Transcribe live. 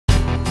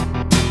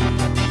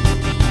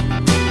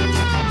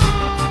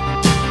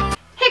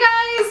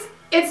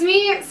It's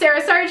me,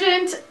 Sarah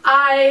Sargent.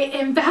 I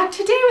am back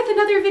today with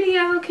another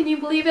video. Can you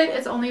believe it?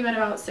 It's only been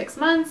about 6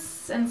 months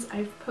since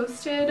I've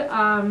posted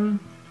on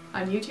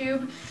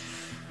YouTube.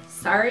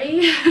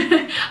 Sorry.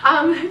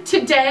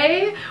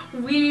 Today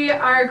we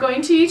are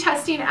going to be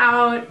testing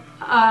out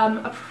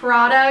a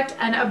product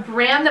and a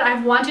brand that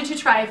I've wanted to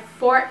try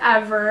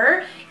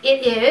forever.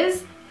 It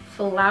is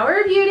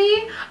Flower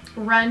Beauty,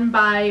 run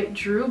by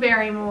Drew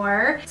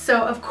Barrymore.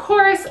 So of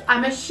course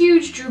I'm a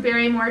huge Drew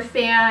Barrymore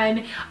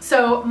fan,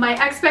 so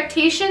my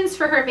expectations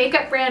for her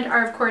makeup brand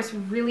are of course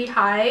really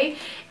high.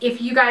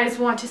 If you guys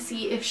want to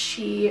see if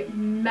she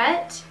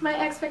met my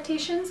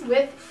expectations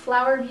with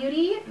Flower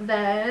Beauty,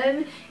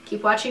 then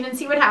keep watching and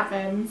see what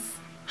happens.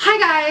 Hi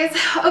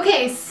guys!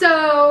 Okay,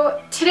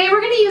 so today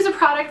we're going to use a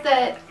product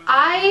that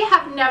I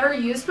have never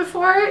used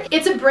before.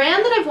 It's a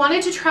brand that I've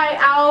wanted to try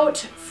out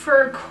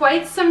for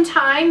quite some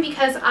time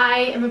because I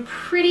am a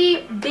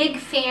pretty big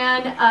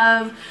fan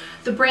of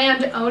the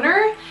brand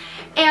owner,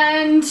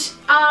 and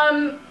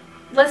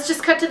let's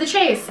just cut to the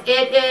chase.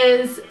 It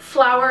is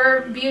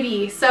Flower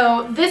Beauty.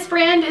 So this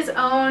brand is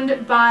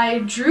owned by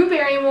Drew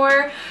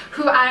Barrymore,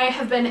 who I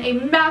have been a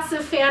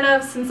massive fan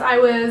of since I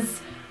was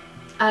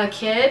a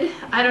kid.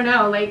 I don't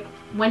know, like,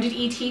 when did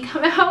E.T.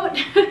 come out?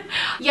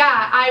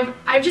 Yeah,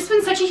 I've just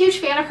been such a huge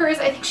fan of hers.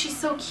 I think she's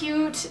so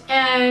cute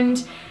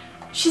and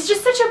she's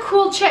just such a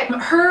cool chick.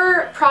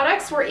 Her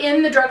products were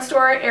in the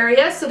drugstore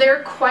area, so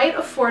they're quite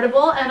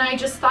affordable, and I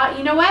just thought,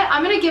 you know what,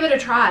 I'm gonna give it a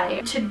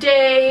try.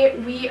 Today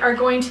we are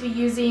going to be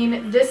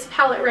using this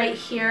palette right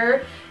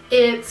here.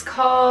 It's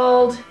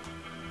called,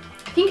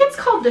 I think it's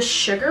called the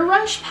Sugar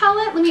Rush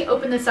palette. Let me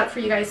open this up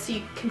for you guys so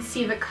you can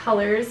see the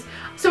colors.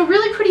 So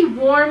really pretty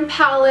warm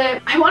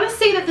palette. I want to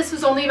say that this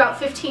was only about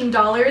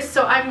 $15,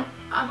 so I'm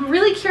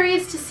really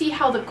curious to see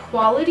how the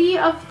quality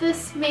of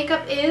this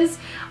makeup is.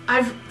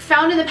 I've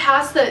found in the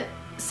past that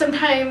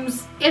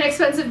sometimes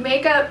inexpensive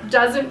makeup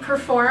doesn't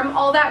perform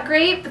all that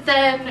great, but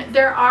then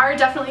there are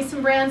definitely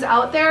some brands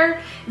out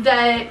there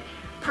that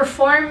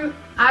perform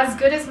as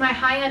good as my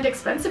high-end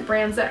expensive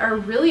brands that are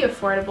really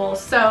affordable.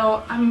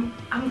 So I'm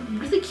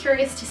really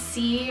curious to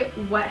see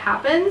what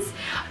happens.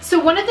 So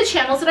one of the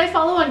channels that I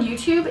follow on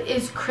YouTube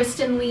is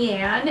Kristen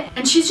Leanne,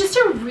 and she's just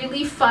a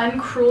really fun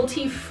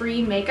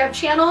cruelty-free makeup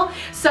channel.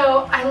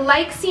 So I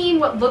like seeing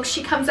what looks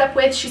she comes up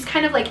with. She's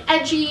kind of like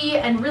edgy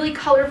and really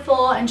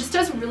colorful and just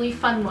does really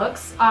fun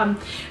looks.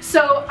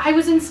 So I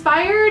was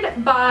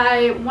inspired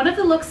by one of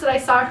the looks that I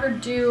saw her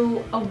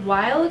do a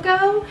while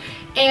ago,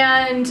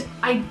 and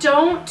I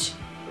don't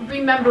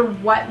remember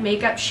what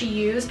makeup she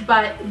used,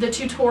 but the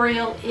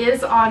tutorial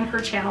is on her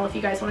channel if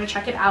you guys want to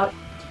check it out.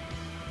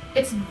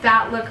 It's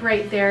that look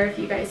right there, if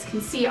you guys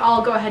can see.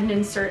 I'll go ahead and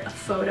insert a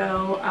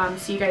photo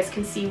so you guys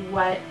can see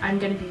what I'm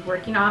going to be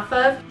working off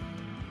of.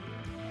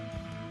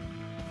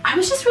 I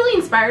was just really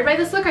inspired by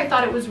this look. I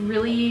thought it was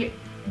really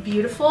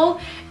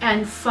beautiful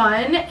and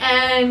fun,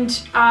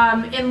 and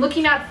in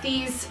looking at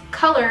these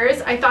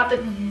colors, I thought that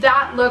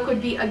that look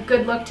would be a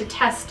good look to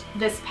test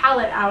this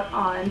palette out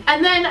on.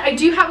 And then I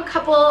do have a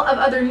couple of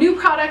other new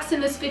products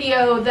in this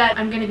video that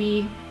I'm going to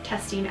be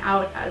testing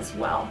out as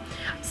well.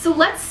 So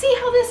let's see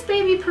how this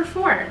baby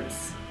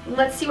performs.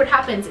 Let's see what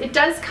happens. It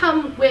does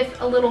come with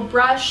a little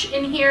brush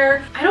in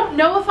here. I don't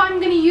know if I'm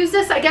going to use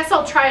this. I guess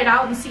I'll try it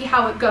out and see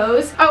how it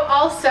goes. Oh,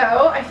 also,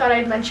 I thought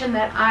I'd mention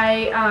that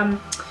I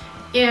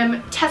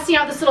am testing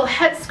out this little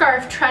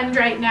headscarf trend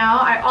right now.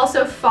 I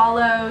also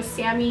follow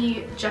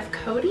Sammy Jeff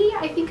Cody,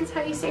 I think is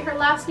how you say her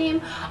last name,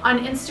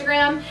 on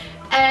Instagram,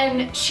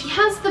 and she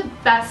has the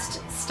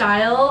best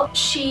style.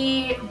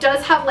 She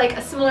does have like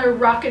a similar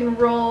rock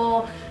and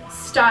roll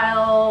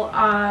style,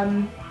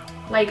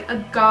 like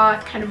a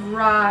goth kind of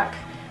rock,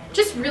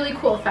 just really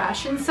cool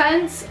fashion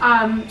sense.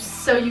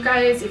 So you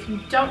guys, if you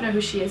don't know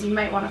who she is, you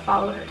might want to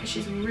follow her because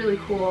she's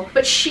really cool.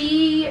 But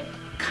she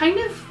kind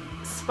of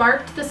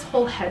sparked this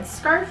whole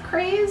headscarf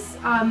craze.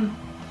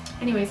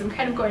 Anyways, I'm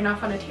kind of going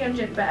off on a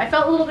tangent, but I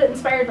felt a little bit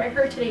inspired by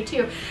her today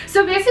too.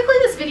 So basically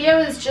this video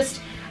is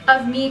just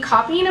of me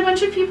copying a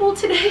bunch of people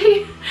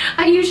today.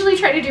 I usually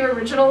try to do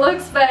original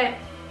looks, but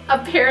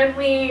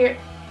apparently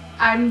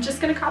I'm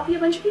just gonna copy a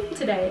bunch of people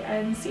today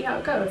and see how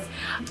it goes.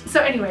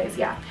 So anyways,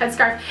 yeah,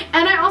 headscarf.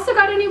 And I also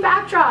got a new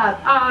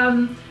backdrop.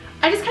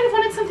 I just kind of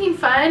wanted something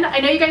fun. I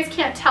know you guys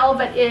can't tell,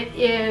 but it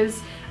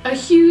is a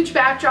huge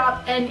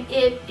backdrop, and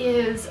it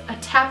is a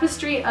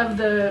tapestry of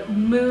the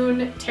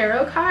Moon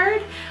tarot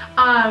card,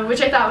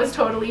 which I thought was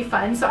totally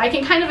fun. So I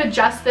can kind of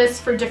adjust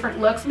this for different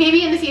looks.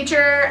 Maybe in the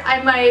future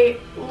I might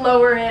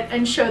lower it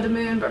and show the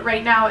moon, but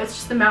right now it's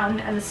just the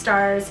mountain and the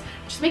stars,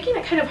 just making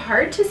it kind of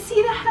hard to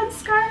see the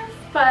headscarf,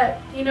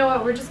 but you know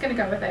what, we're just gonna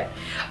go with it.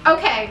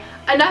 Okay,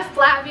 enough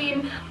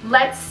blabbing,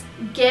 let's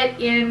get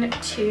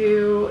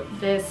into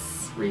this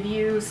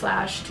review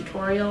slash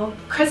tutorial.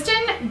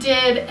 Kristen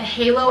did a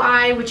halo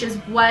eye, which is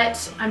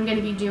what I'm going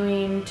to be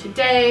doing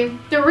today.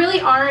 There really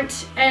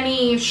aren't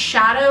any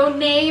shadow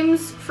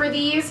names for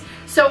these,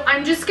 so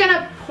I'm just going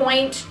to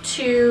point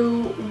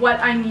to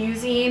what I'm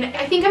using.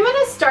 I think I'm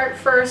going to start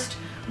first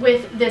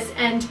with this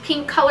end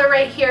pink color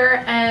right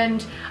here,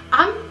 and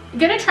I'm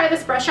gonna try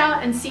this brush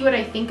out and see what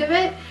I think of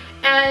it.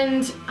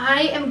 And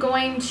I am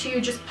going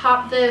to just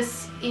pop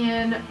this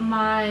in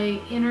my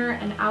inner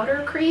and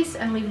outer crease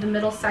and leave the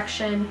middle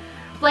section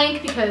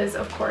blank because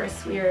of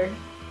course we're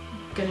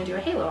gonna do a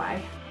halo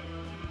eye.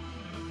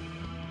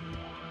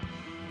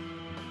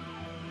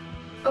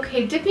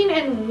 Okay, dipping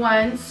in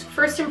once,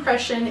 first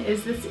impression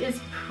is this is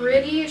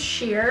pretty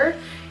sheer.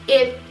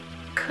 It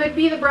could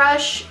be the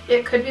brush,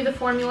 it could be the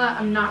formula,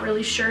 I'm not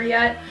really sure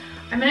yet.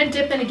 I'm gonna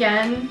dip in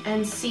again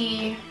and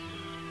see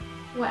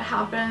what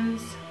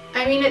happens.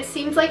 I mean, it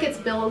seems like it's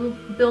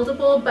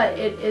buildable, but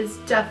it is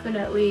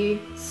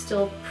definitely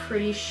still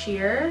pretty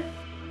sheer.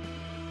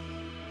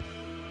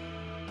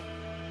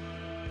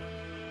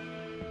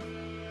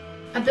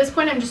 At this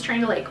point, I'm just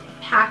trying to like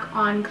pack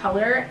on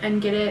color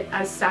and get it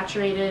as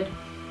saturated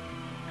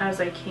as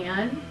I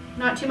can.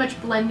 Not too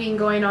much blending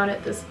going on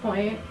at this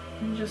point.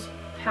 I'm just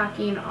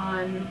packing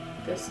on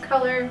this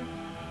color.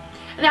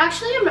 And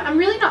actually, I'm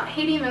really not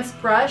hating this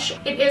brush.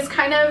 It is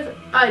kind of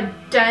a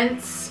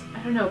dense,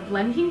 I don't know,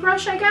 blending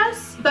brush, I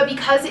guess. But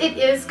because it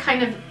is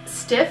kind of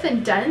stiff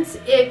and dense,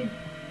 it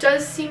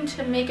does seem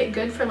to make it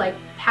good for like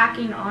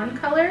packing on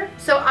color.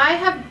 So I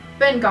have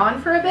been gone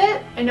for a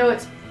bit. I know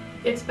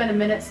it's been a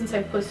minute since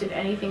I've posted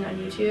anything on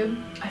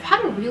YouTube. I've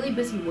had a really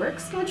busy work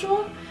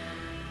schedule.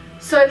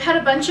 So I've had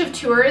a bunch of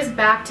tours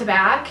back to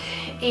back,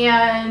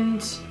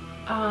 and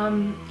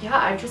yeah,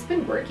 I've just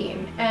been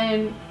working,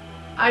 and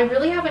I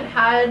really haven't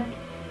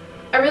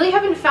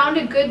found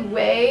a good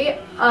way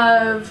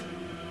of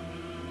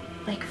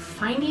like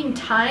finding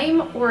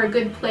time or a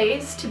good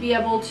place to be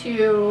able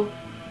to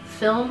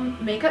film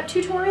makeup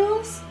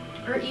tutorials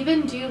or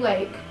even do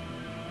like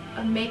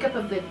a makeup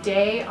of the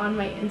day on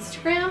my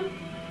Instagram,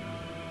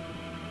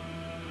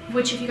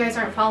 which if you guys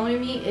aren't following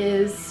me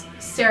is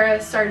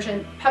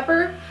Sargent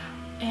Pepper,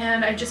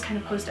 and I just kind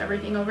of post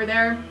everything over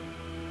there.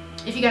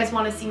 If you guys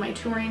want to see my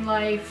touring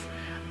life,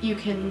 you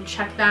can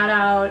check that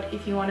out.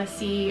 If you want to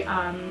see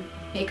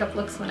makeup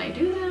looks when I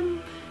do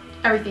them,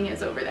 everything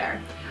is over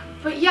there.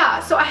 But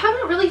yeah, so I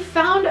haven't really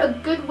found a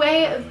good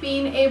way of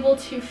being able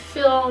to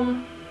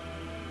film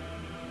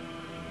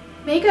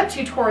makeup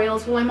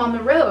tutorials while I'm on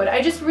the road.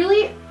 I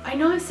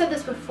know I've said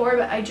this before,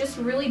 but I just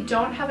really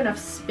don't have enough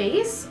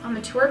space on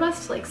the tour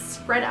bus to like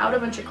spread out a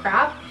bunch of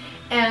crap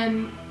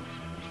and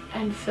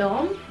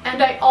film.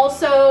 And I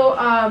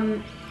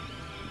also,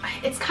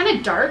 it's kind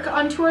of dark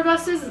on tour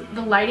buses.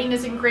 The lighting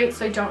isn't great,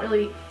 so I don't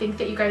really think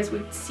that you guys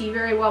would see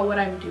very well what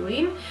I'm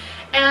doing.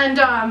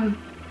 And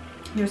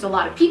there's a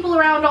lot of people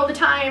around all the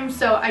time,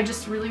 so it's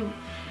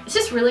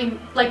just really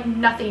like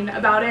nothing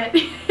about it.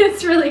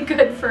 It's really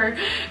good for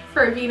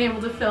being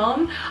able to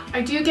film.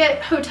 I do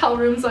get hotel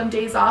rooms on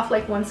days off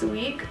like once a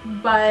week,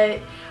 but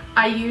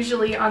I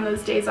usually on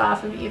those days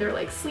off am either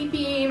like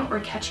sleeping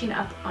or catching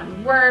up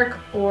on work,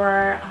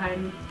 or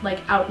I'm like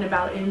out and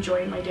about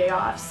enjoying my day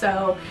off.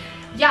 So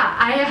yeah,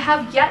 I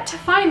have yet to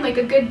find like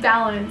a good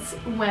balance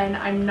when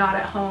I'm not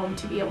at home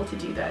to be able to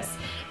do this.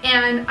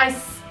 And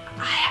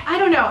I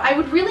don't know, I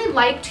would really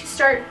like to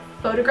start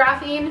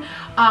photographing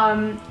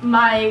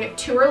my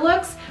tour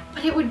looks,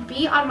 but it would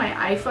be on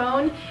my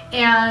iPhone.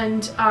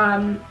 And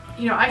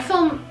you know, I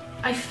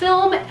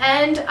film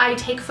and I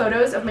take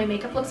photos of my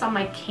makeup looks on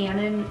my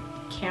Canon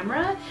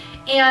camera,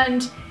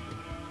 and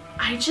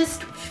I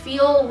just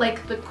feel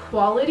like the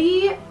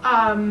quality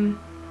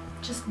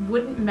just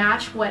wouldn't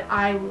match what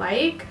I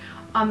like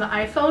on the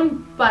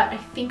iPhone, but I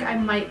think I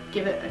might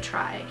give it a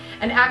try.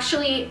 And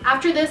actually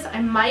after this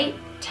I might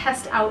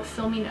test out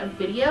filming a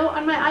video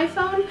on my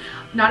iPhone,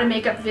 not a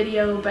makeup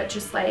video, but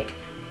just like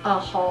a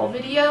haul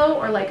video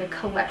or like a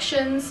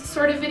collections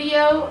sort of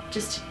video,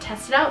 just to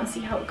test it out and see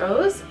how it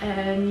goes,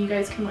 and you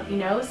guys can let me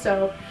know.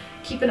 So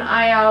keep an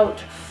eye out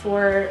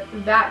for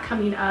that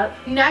coming up.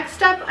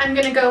 Next up, I'm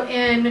gonna go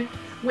in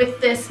with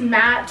this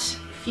matte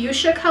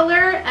fuchsia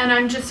color, and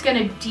I'm just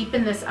gonna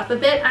deepen this up a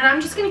bit, and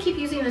I'm just gonna keep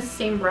using the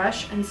same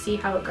brush and see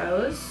how it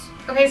goes.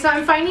 Okay, so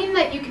I'm finding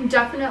that you can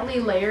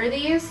definitely layer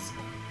these.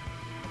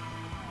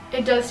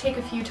 It does take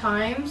a few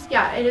times.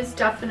 Yeah, it is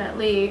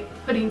definitely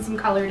putting some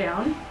color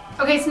down.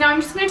 Okay, so now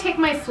I'm just gonna take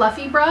my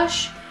fluffy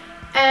brush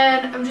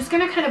and I'm just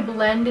gonna kind of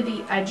blend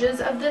the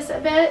edges of this a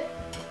bit.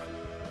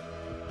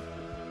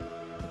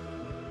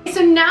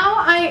 So now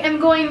I am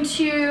going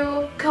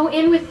to go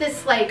in with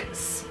this like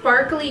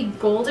sparkly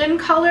golden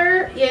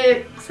color.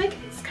 It looks like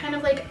it's kind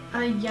of like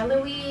a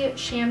yellowy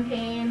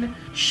champagne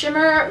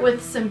shimmer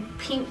with some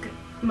pink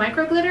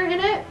micro glitter in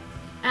it.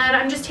 And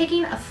I'm just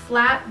taking a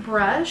flat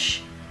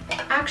brush.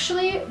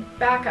 Actually,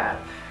 back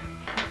up.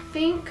 I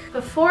think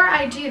before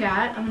I do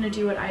that, I'm gonna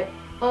do what I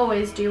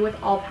always do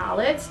with all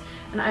palettes,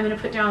 and I'm gonna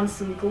put down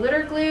some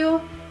glitter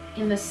glue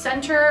in the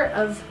center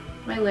of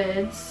my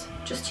lids,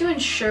 just to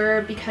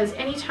ensure, because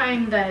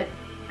anytime that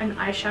an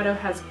eyeshadow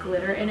has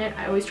glitter in it,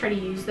 I always try to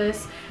use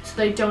this so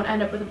that I don't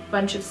end up with a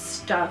bunch of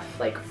stuff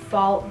like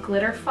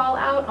glitter fall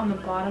out on the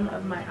bottom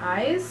of my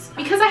eyes.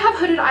 Because I have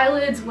hooded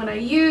eyelids, when I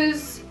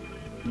use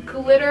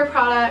glitter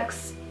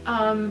products,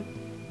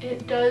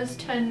 it does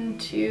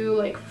tend to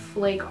like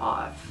flake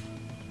off.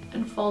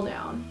 and fall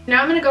down.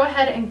 Now I'm gonna go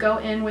ahead and go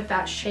in with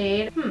that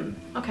shade.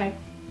 Okay.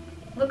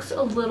 Looks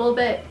a little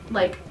bit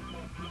like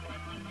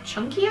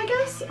chunky, I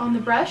guess, on the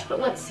brush, but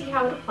let's see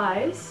how it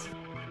applies.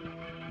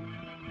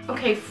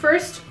 Okay,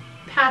 first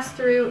pass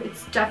through,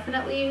 it's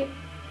definitely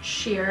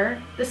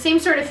sheer. The same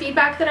sort of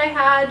feedback that I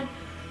had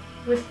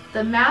with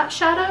the matte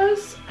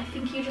shadows. I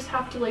think you just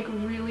have to like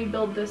really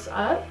build this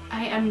up.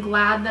 I am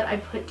glad that I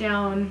put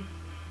down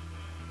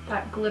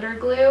that glitter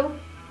glue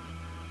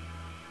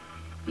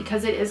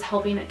because it is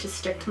helping it to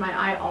stick to my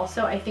eye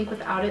also. I think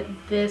without it,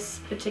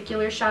 this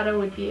particular shadow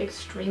would be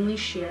extremely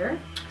sheer.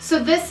 So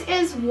this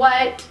is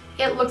what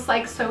it looks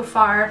like so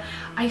far.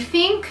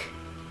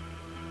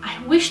 I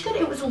wish that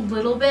it was a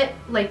little bit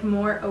like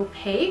more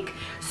opaque.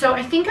 So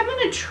I think I'm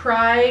gonna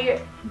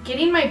try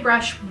getting my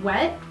brush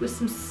wet with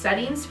some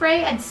setting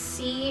spray and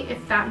see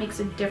if that makes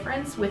a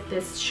difference with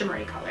this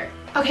shimmery color.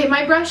 Okay,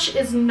 my brush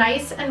is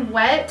nice and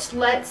wet.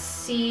 Let's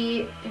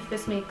see if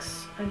this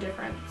makes a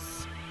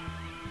difference.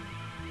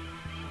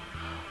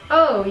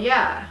 Oh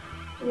yeah,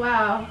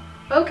 wow,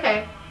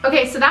 okay.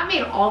 Okay, so that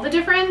made all the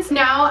difference.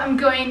 Now I'm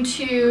going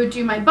to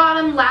do my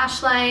bottom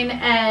lash line,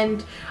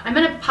 and I'm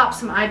gonna pop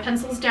some eye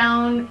pencils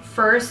down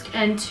first,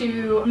 and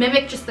to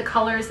mimic just the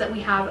colors that we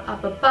have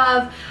up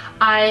above,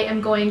 I am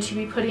going to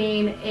be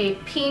putting a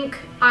pink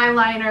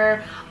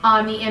eyeliner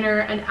on the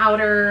inner and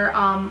outer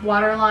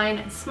waterline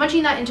and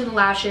smudging that into the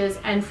lashes,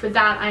 and for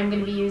that I'm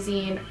gonna be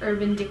using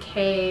Urban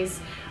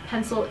Decay's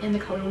pencil in the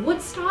color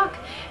Woodstock.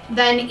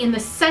 Then in the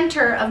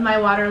center of my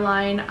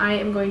waterline, I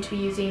am going to be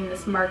using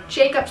this Marc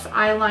Jacobs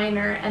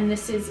eyeliner, and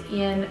this is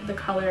in the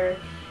color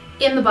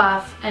In the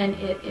Buff, and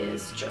it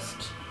is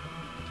just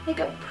like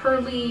a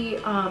pearly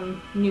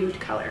nude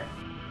color.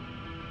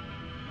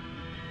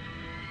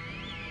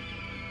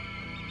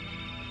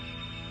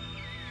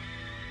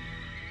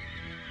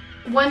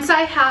 Once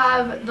I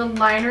have the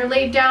liner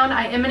laid down,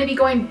 I am going to be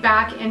going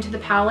back into the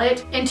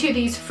palette into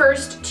these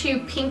first two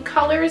pink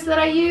colors that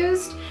I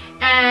used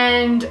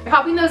and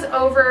popping those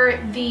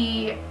over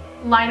the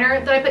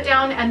liner that I put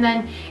down, and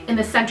then in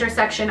the center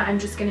section I'm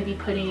just going to be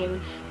putting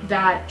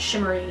that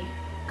shimmery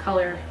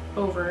color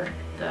over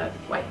the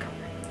white color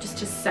just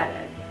to set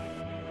it.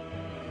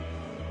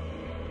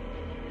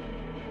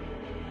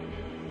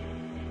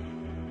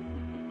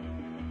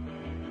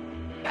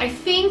 I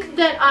think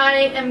that I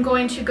am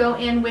going to go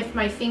in with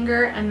my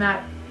finger and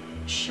that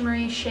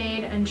shimmery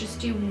shade and just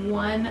do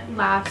one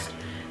last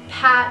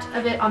pat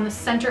of it on the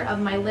center of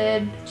my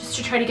lid just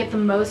to try to get the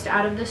most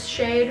out of this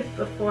shade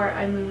before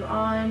I move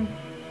on.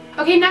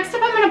 Okay, next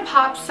up I'm going to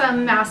pop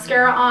some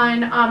mascara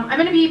on. I'm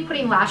going to be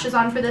putting lashes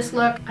on for this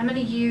look. I'm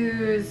going to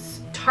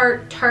use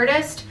Tarte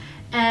tarteist,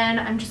 and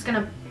I'm just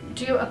going to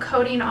do a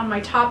coating on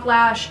my top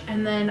lash,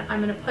 and then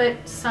I'm going to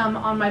put some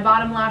on my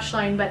bottom lash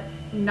line, but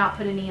not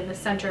put any in the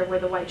center where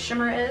the white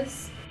shimmer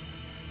is.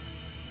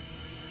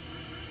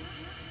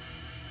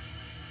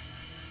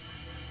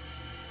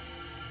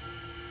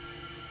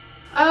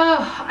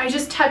 Oh, I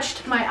just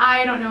touched my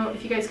eye. I don't know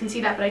if you guys can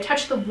see that, but I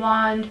touched the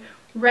wand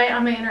right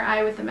on my inner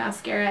eye with the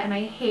mascara, and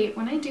I hate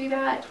when I do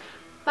that.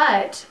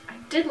 But I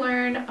did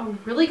learn a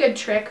really good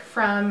trick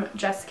from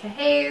Jessica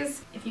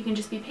Hayes. If you can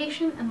just be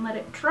patient and let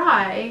it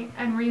dry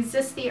and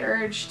resist the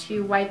urge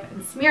to wipe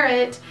and smear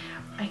it,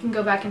 I can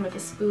go back in with a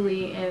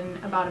spoolie in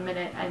about a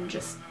minute and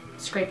just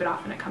scrape it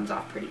off, and it comes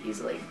off pretty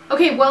easily.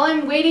 Okay, while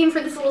I'm waiting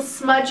for this little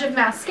smudge of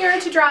mascara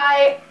to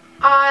dry,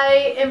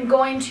 I am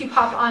going to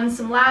pop on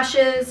some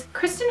lashes.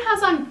 Kristen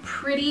has on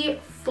pretty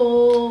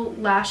full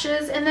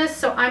lashes in this,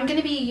 so I'm going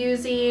to be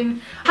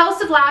using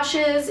House of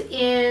Lashes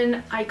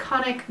in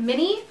Iconic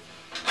Mini.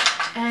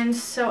 And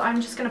so I'm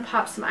just going to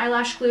pop some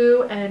eyelash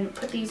glue and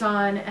put these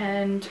on,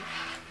 and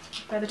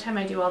by the time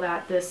I do all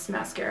that, this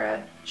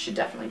mascara should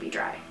definitely be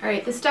dry.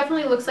 Alright, this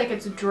definitely looks like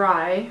it's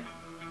dry.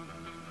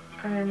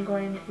 I'm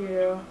going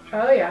to,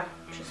 oh yeah,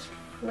 just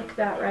flick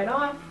that right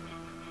off.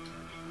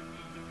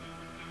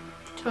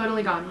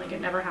 Totally gone, like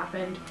it never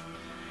happened.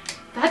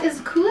 That is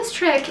the coolest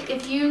trick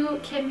if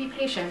you can be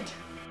patient.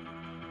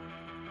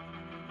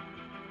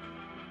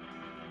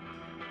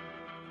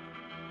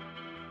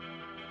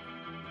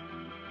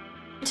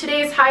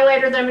 Today's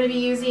highlighter that I'm going to be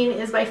using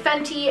is by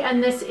Fenty,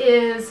 and this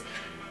is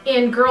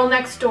in Girl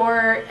Next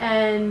Door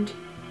and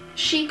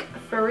Chic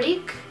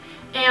phreak.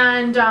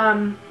 And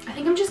I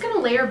think I'm just going to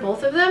layer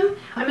both of them.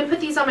 I'm going to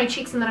put these on my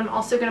cheeks, and then I'm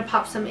also going to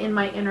pop some in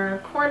my inner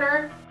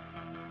corner.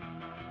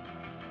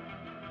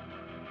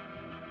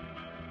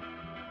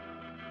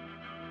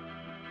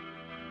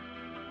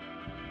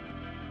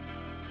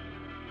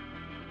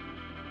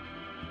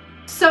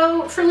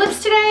 So for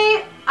lips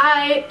today,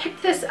 I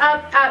picked this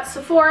up at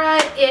Sephora.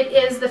 It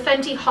is the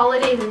Fenty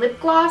Holiday Lip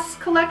Gloss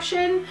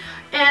collection,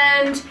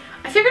 and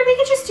I figured we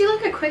could just do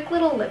like a quick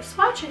little lip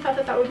swatch. I thought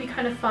that that would be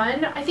kind of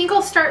fun. I think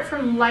I'll start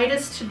from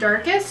lightest to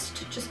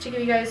darkest, just to give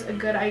you guys a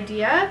good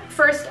idea.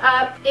 First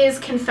up is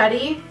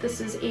Confetti.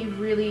 This is a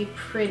really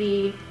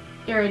pretty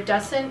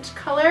iridescent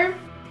color.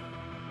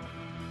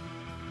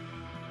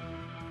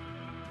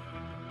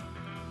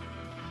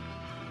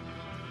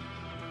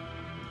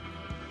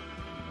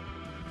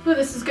 Ooh,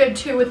 this is good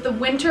too with the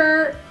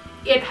winter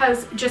it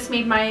has just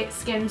made my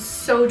skin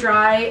so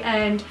dry,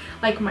 and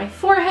like my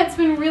forehead's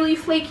been really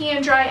flaky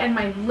and dry, and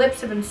my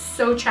lips have been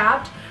so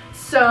chapped.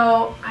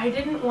 So I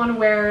didn't want to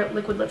wear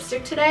liquid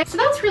lipstick today. So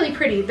that's really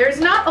pretty. There's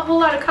not a whole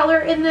lot of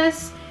color in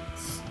this.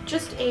 It's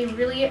just a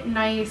really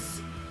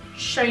nice,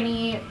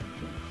 shiny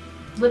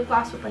lip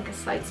gloss with like a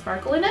slight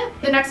sparkle in it.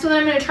 The next one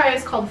I'm going to try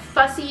is called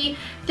Fussy.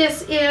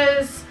 This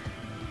is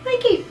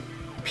like a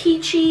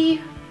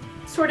peachy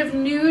sort of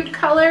nude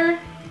color.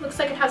 Looks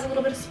like it has a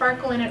little bit of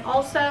sparkle in it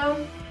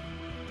also.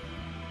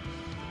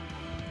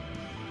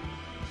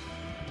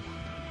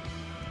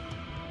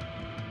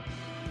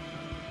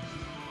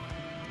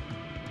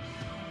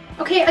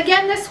 Okay,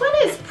 again, this one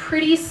is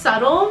pretty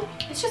subtle.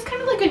 It's just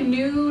kind of like a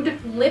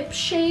nude lip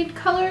shade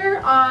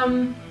color.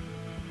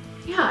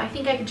 Yeah, I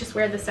think I could just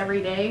wear this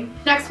every day.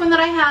 Next one that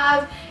I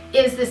have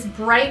is this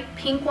bright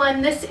pink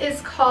one. This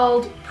is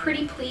called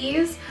Pretty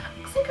Please.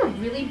 Looks like a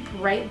really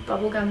bright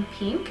bubblegum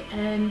pink,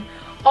 and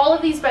all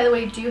of these, by the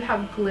way, do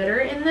have glitter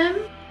in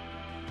them.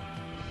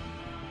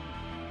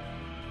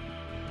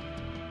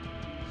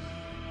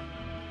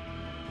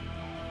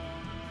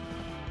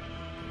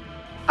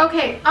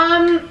 Okay,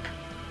 I'm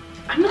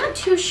not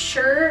too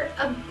sure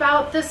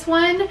about this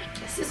one.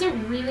 This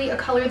isn't really a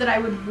color that I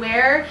would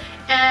wear,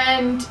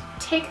 and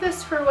take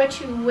this for what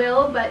you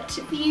will, but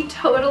to be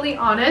totally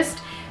honest,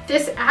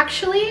 this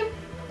actually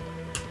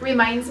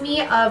reminds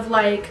me of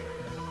like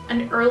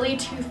an early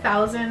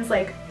 2000s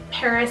like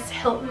Paris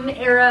Hilton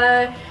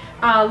era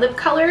lip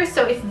color.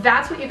 So if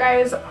that's what you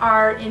guys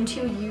are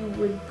into, you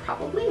would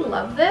probably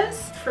love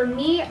this. For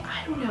me,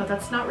 I don't know,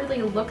 that's not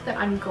really a look that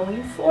I'm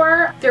going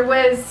for. There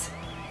was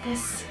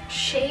this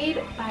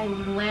shade by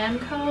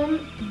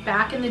Lancome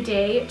back in the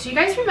day. Do you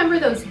guys remember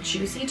those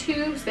juicy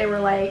tubes? They were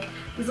like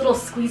these little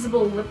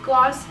squeezable lip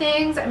gloss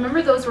things. I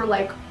remember those were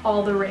like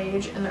all the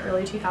rage in the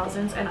early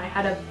 2000s, and I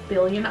had a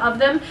billion of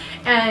them,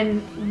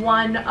 and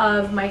one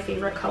of my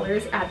favorite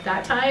colors at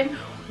that time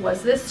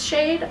was this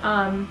shade.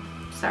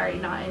 Sorry,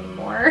 not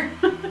anymore.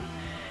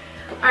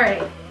 All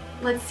right,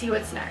 let's see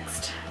what's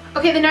next.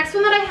 Okay, the next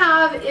one that I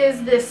have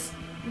is this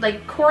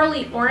like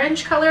corally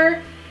orange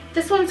color.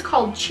 This one's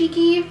called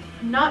Cheeky.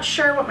 I'm not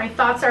sure what my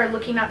thoughts are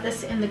looking at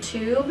this in the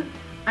tube.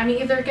 I'm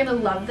either gonna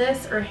love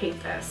this or hate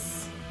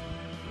this.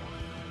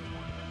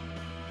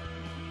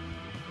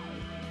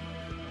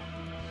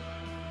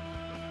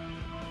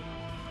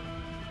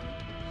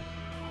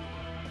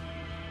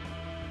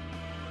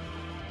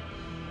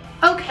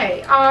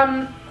 Okay,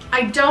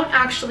 I don't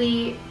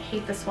actually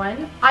hate this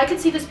one. I could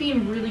see this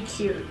being really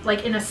cute,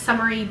 like in a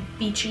summery,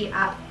 beachy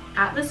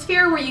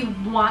atmosphere where you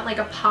want like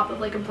a pop of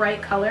like a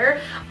bright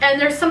color.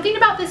 And there's something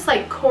about this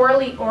like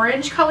corally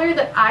orange color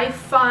that I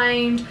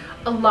find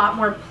a lot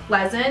more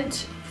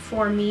pleasant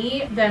for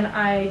me than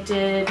I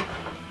did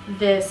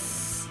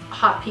this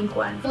hot pink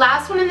one. The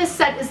last one in this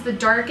set is the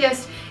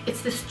darkest.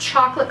 It's this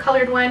chocolate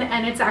colored one,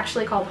 and it's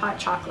actually called Hot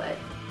Chocolate.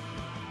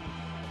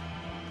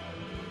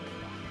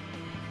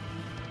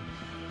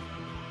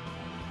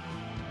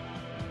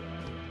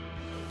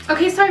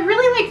 Okay, so I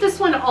really like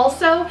this one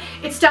also.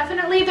 It's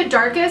definitely the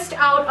darkest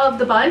out of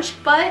the bunch,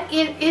 but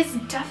it is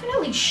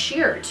definitely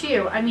sheer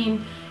too. I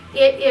mean,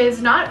 it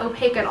is not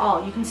opaque at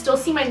all. You can still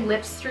see my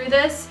lips through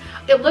this.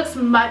 It looks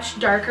much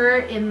darker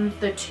in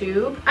the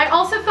tube. I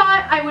also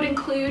thought I would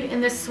include in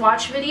this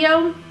swatch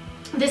video,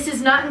 this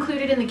is not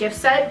included in the gift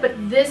set, but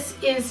this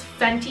is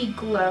Fenty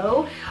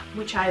Glow,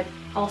 which I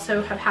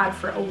also have had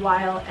for a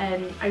while,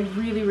 and I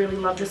really, really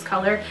love this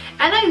color.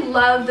 And I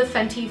love the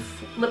Fenty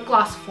lip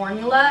gloss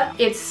formula.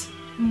 It's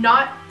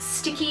not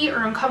sticky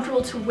or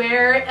uncomfortable to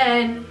wear,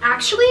 and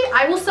actually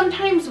I will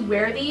sometimes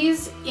wear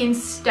these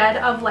instead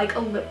of like a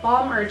lip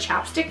balm or a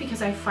chapstick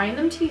because I find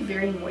them to be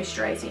very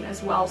moisturizing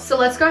as well. So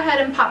let's go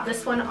ahead and pop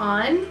this one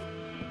on.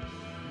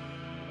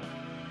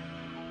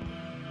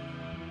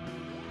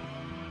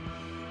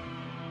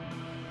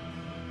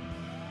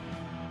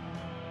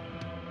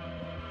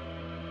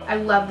 I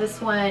love this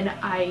one.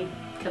 I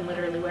can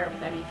literally wear it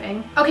with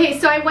anything. Okay,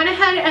 so I went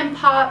ahead and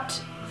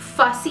popped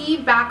Fussy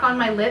back on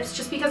my lips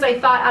just because I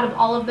thought out of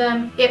all of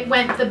them, it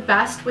went the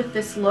best with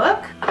this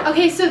look.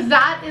 Okay, so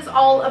that is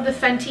all of the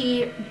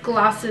Fenty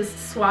glosses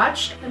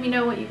swatched. Let me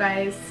know what you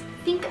guys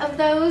think of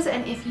those,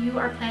 and if you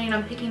are planning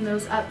on picking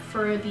those up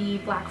for the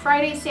Black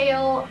Friday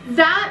sale.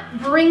 That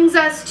brings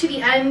us to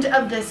the end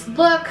of this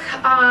look.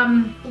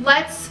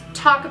 Let's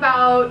talk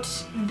about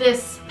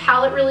this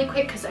palette really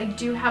quick because I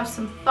do have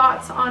some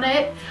thoughts on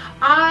it.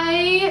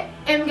 I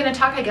am gonna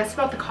talk, I guess,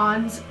 about the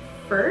cons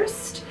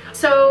first.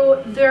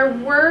 So there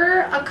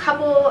were a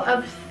couple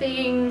of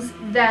things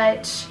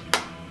that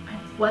I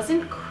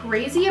wasn't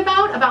crazy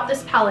about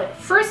this palette.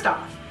 First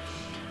off,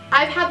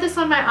 I've had this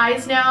on my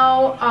eyes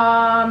now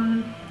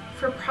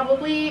for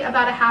probably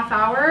about a half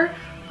hour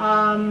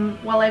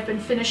while I've been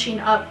finishing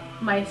up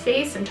my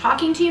face and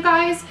talking to you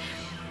guys.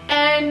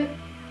 And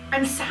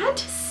I'm sad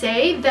to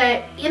say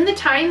that in the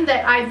time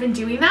that I've been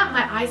doing that,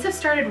 my eyes have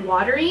started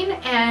watering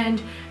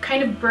and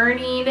kind of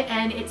burning,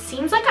 and it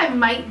seems like I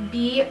might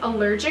be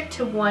allergic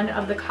to one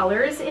of the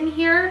colors in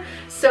here.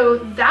 So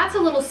that's a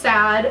little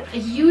sad. I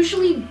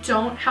usually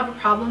don't have a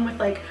problem with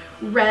like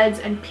reds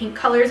and pink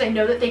colors. I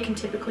know that they can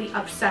typically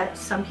upset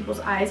some people's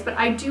eyes, but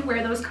I do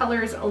wear those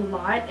colors a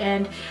lot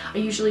and I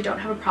usually don't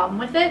have a problem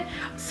with it.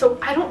 So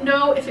I don't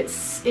know if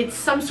it's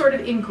some sort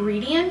of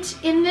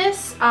ingredient in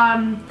this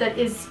that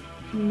is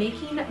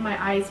making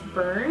my eyes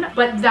burn,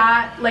 but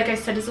that, like I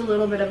said, is a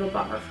little bit of a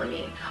bummer for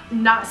me.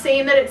 Not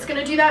saying that it's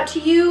gonna do that to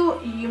you.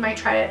 You might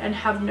try it and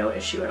have no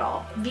issue at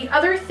all. The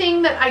other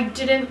thing that I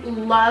didn't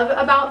love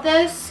about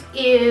this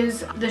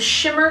is the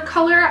shimmer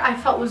color. I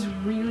felt was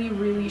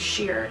really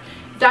sheer.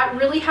 That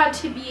really had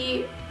to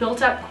be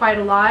built up quite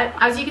a lot.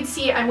 As you can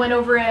see, I went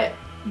over it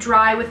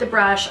dry with the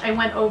brush. I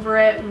went over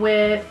it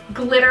with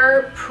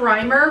glitter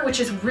primer,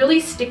 which is really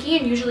sticky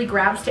and usually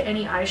grabs to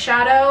any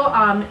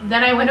eyeshadow.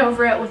 Then I went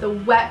over it with a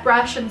wet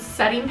brush and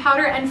setting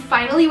powder, and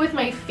finally with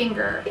my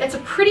finger. It's a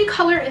pretty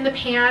color in the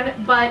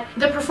pan, but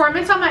the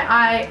performance on my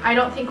eye I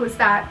don't think was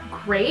that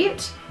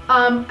great.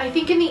 I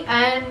think in the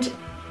end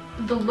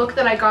the look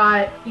that I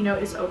got, you know,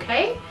 is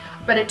okay,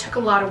 but it took a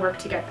lot of work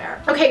to get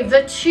there. Okay,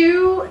 the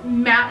two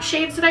matte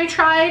shades that I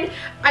tried,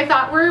 I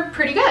thought were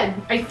pretty good.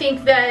 I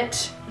think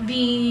that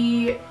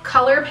the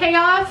color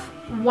payoff,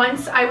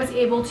 once I was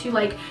able to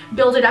like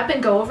build it up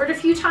and go over it a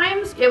few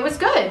times, it was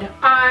good.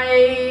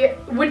 I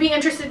would be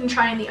interested in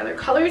trying the other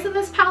colors in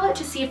this palette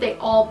to see if they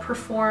all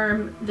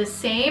perform the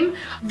same.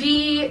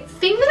 The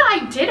thing that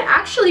I did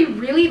actually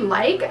really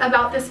like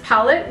about this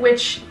palette,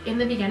 which in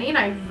the beginning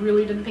I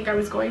really didn't think I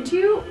was going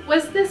to,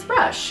 was this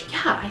brush.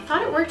 Yeah, I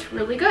thought it worked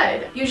really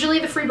good. Usually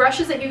the free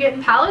brushes that you get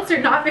in palettes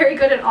are not very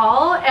good at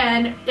all,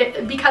 and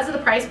because of the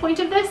price point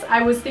of this,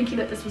 I was thinking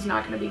that this was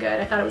not going to be good.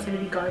 I thought it was going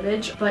to be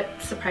garbage,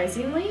 but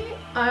surprisingly,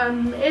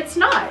 it's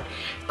not.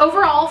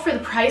 Overall, for the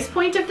price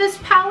point of this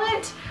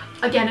palette,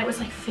 again, it was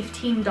like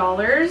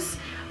 $15.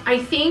 I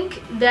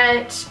think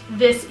that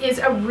this is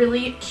a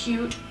really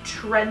cute,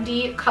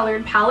 trendy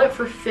colored palette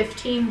for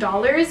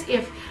 $15.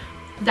 If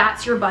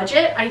that's your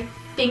budget, I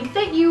think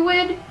that you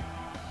would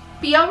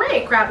be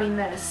alright grabbing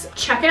this.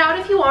 Check it out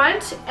if you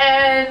want,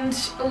 and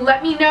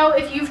let me know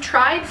if you've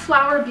tried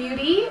Flower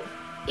Beauty.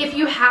 If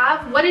you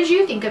have, what did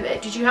you think of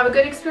it? Did you have a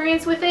good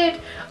experience with it?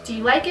 Do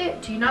you like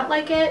it? Do you not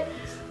like it?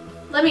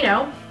 Let me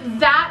know.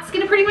 That's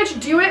gonna pretty much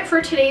do it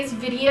for today's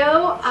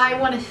video. I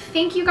want to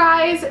thank you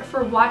guys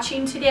for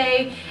watching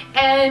today,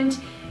 and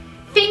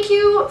thank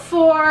you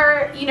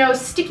for, you know,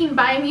 sticking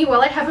by me while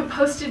I haven't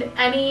posted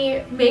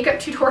any makeup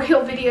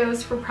tutorial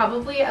videos for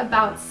probably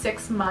about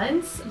 6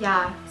 months.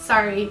 Yeah,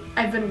 sorry,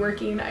 I've been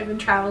working, I've been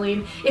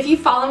traveling. If you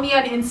follow me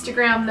on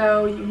Instagram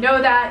though, you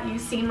know that,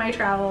 you've seen my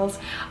travels.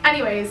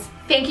 Anyways,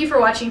 thank you for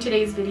watching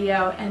today's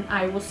video, and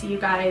I will see you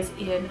guys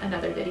in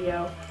another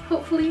video,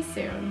 hopefully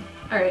soon.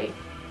 All right,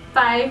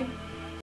 bye.